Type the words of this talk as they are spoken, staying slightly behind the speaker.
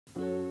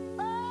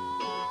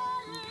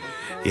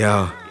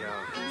Yo,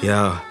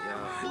 yo,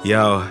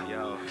 yo,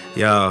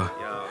 yo,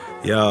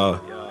 yo,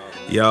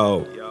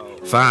 yo.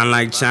 Fine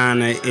like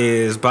China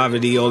is.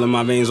 Poverty all in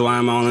my veins while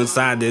I'm all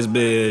inside this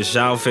bitch.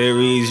 Shout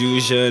fairies, you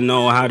should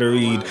know how to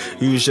read.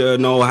 You should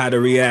know how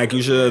to react.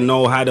 You should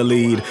know how to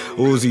lead.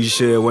 Uzi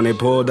shit when they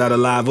pulled out a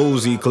live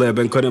Uzi clip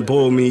and couldn't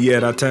pull me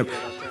yet. I tempt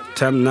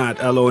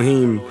not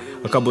Elohim.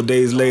 A couple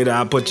days later,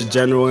 I put your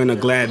general in a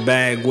glad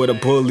bag with a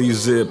pulley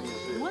zip.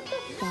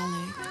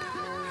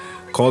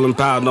 Call him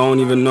pal, don't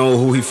even know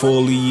who he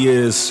fully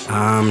is.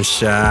 I'm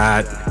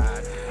shot.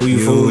 Who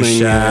you fooling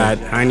shot?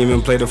 I ain't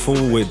even played a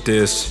fool with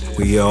this.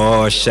 We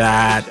all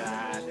shot.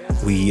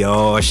 We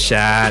all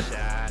shot.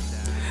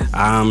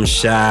 I'm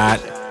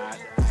shot.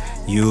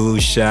 You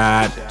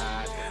shot.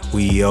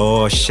 We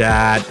all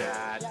shot.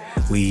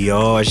 We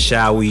all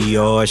shot. We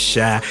all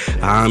shot.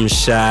 I'm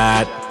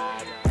shot.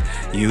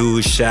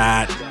 You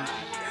shot.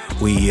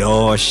 We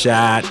all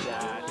shot.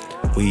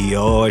 We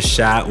all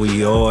shot,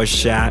 we all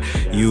shot,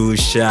 you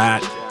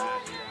shot,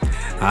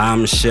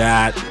 I'm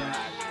shot,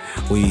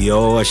 we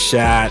all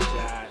shot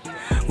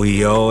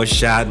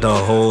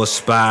the whole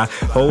spot.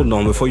 Hold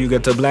on, before you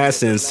get to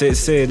blasting,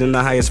 sit in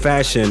the highest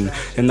fashion,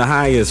 in the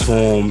highest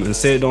form, and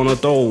sit on a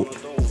throat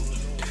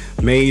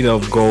made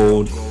of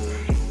gold.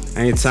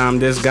 Anytime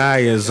this guy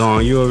is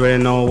on, you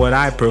already know what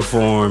I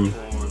perform.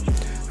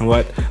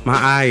 What my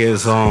eye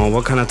is on,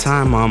 what kind of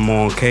time I'm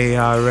on.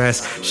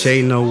 KRS,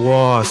 Shade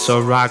Noir, so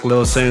rock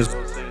Lil Sims.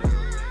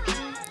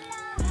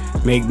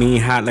 Make me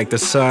hot like the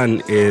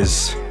sun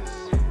is.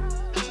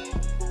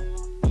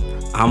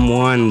 I'm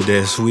won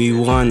this, we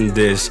won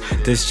this.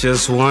 This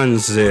just one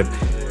zip.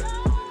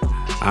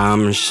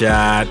 I'm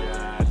shot,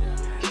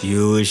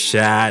 you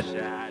shot,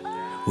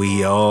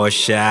 we all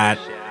shot,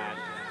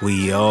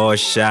 we all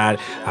shot.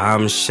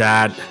 I'm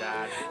shot,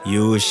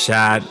 you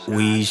shot,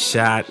 we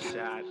shot.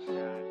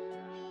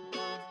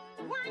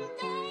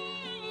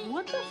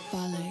 What the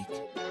fuck?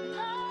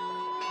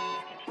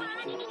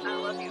 I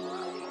love you.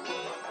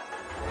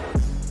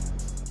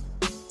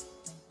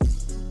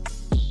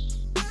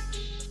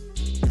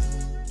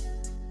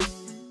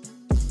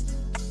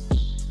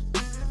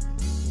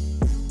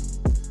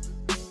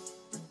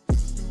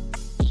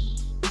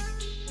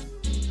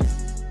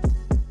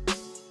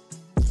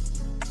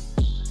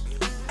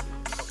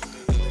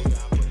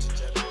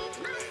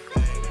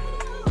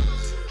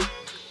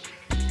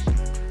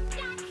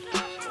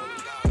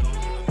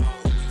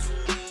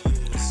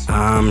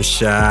 I'm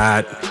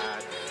shot,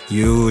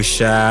 you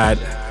shot,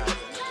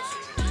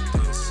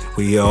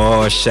 we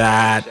all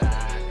shot,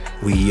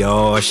 we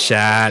all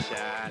shot.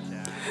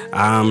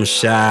 I'm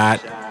shot,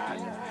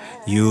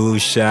 you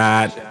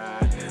shot,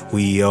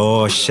 we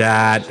all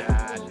shot,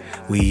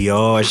 we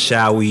all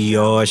shot, we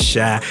all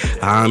shot.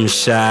 I'm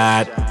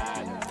shot,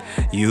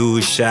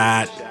 you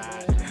shot,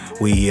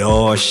 we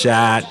all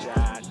shot,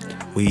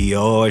 we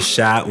all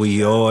shot,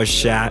 we all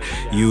shot,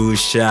 you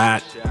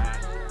shot,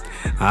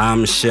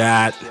 I'm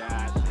shot,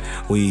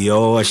 we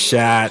all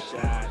shot,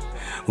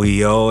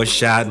 we all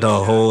shot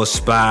the whole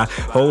spot.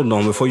 Hold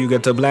on, before you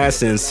get to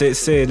blasting,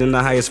 sit in the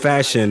highest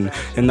fashion,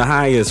 in the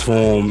highest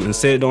form, and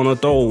sit on a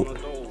throat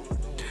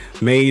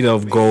made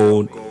of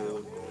gold.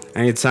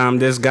 Anytime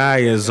this guy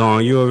is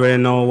on, you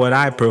already know what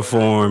I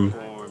perform.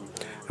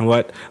 And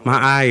what my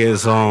eye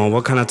is on,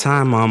 what kind of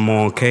time I'm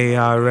on.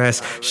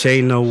 KRS,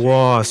 Shade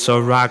Noir, so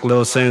rock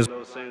Lil Sims.